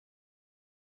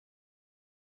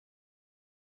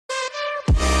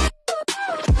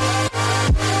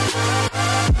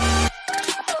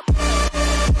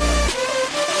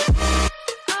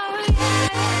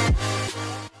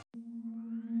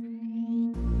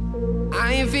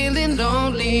I am feeling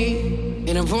lonely,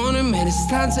 and I wanna admit it's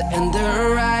time to end the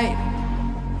ride.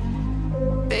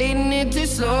 Fading it too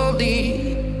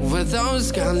slowly, were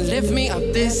those gonna lift me up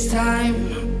this time?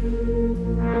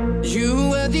 You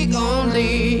were the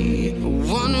only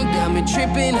one who got me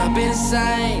tripping up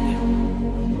inside.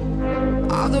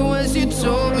 All the words you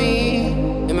told me,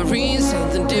 am I reading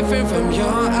something different from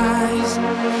your eyes?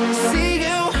 See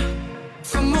you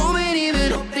for a moment,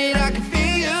 even hope that I can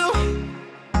feel you.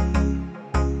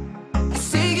 I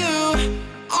see you,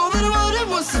 all that I wanted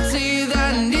was to tell you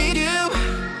that I need you.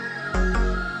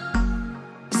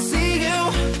 I see you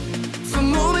for a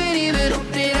moment, even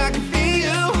hope that I can feel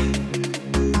you.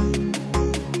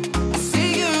 I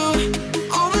see you,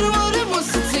 all that I wanted was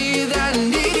to tell you that I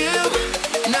need you.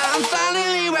 Now I'm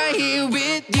finally right here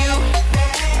with you.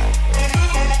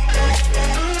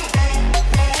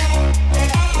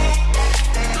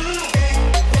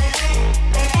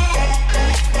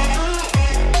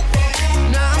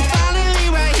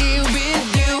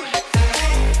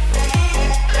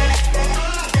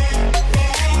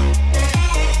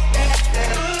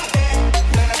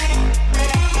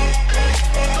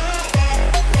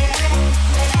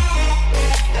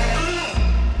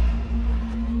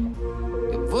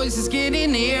 Voice is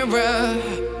getting nearer,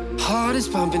 heart is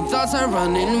pumping, thoughts are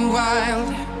running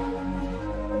wild.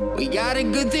 We got a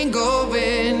good thing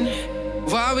going,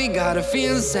 while we got our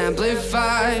feelings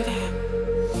amplified.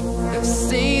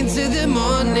 Staying till the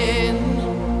morning,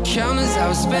 countless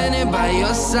hours spending by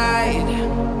your side.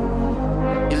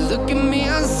 You look at me,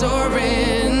 I'm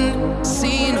soaring,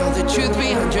 seeing all the truth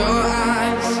behind your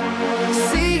eyes.